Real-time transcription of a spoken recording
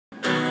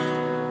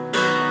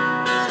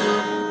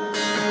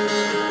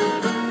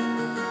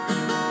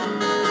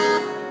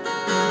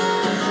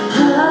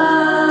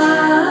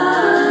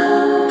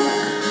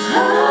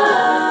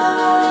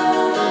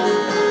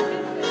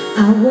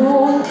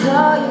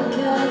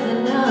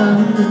out,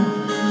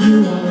 you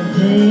won't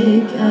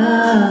pick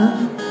up.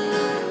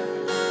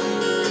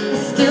 I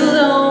still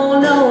don't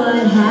know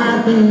what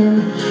happened,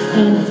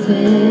 and it's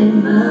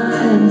been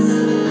months.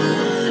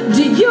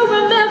 Do you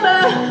remember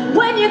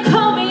when you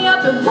called me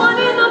up at 1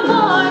 in the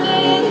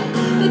morning?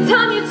 The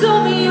time you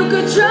told me you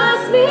could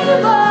trust me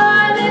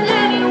more than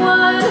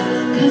anyone,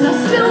 'cause I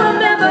still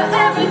remember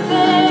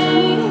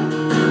everything.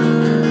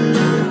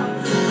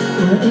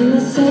 We're in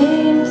the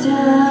same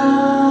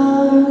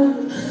town,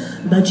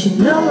 but you're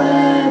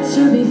nowhere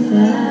to be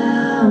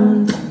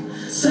found.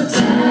 So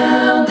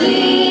tell me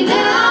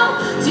now,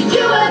 do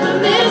you ever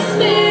miss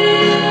me?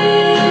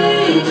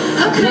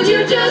 How could you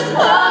just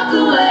walk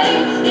away?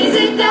 Is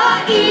it that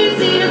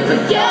easy to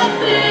forget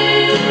me?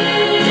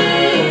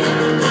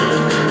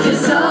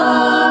 'Cause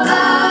all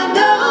I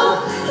know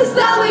is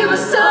that we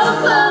were so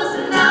close,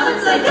 and now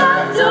it's like I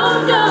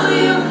don't know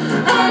you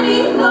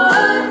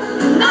anymore.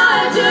 And I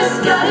just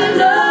gotta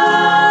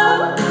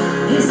know,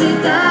 is it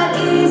that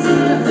easy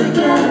to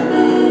forget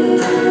me?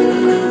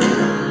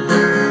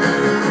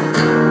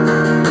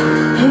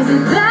 Is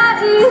it that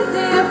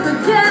easy to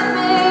forget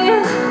me?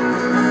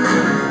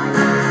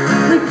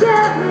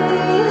 Forget me.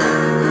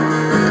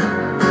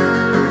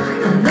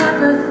 I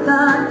never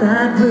thought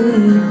that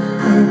we'd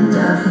end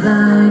up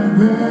like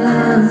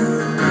this,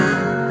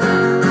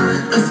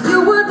 'cause you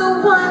were the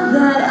one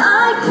that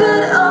I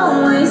could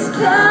always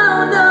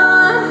count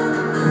on.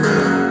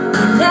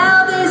 And now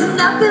there's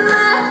nothing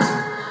left,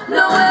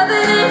 no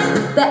evidence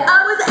that I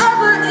was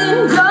ever in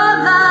your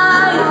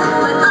life.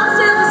 But I'm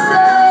still the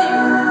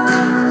same,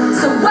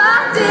 so why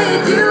did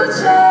you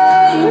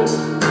change?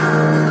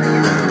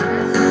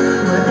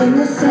 We're in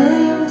the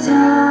same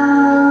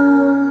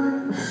town,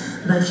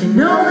 but you're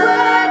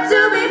nowhere to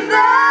be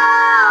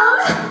found.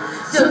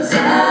 So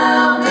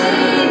tell me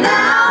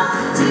now,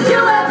 do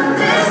you ever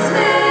miss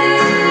me?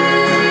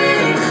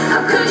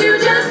 How could you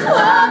just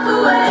walk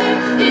away?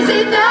 Is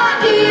it that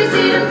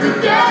easy to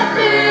forget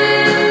me?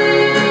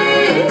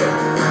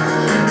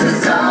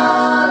 'Cause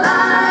all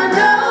I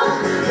know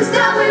is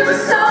that we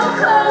were so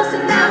close,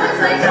 and now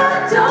it's like I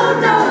don't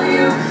know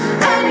you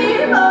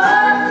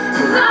anymore.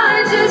 And I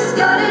just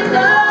gotta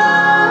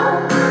know,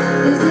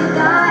 is it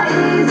that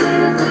easy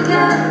to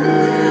forget me?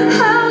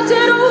 How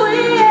did we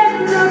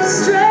end up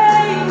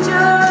strangers?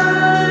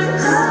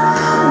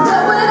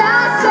 What would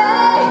I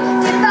say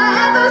if I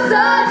ever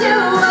saw you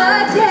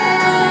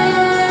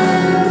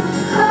again?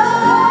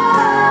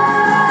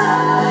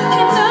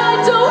 And I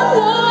don't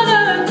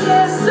wanna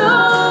get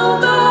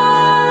sober,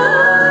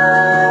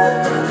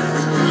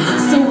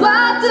 so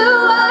why do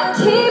I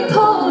keep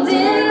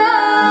holding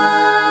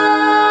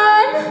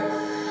on?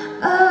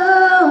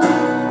 Oh,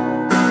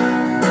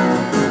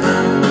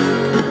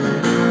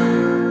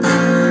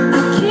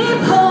 I keep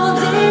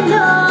holding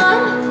on.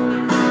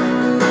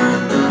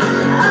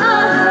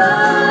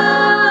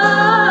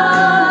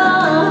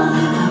 Oh,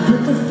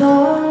 put the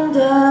phone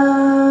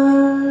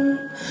down.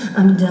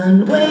 I'm done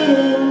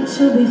waiting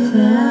to be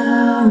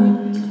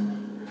found.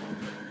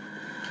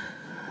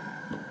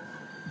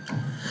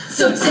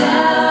 So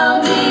tell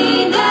me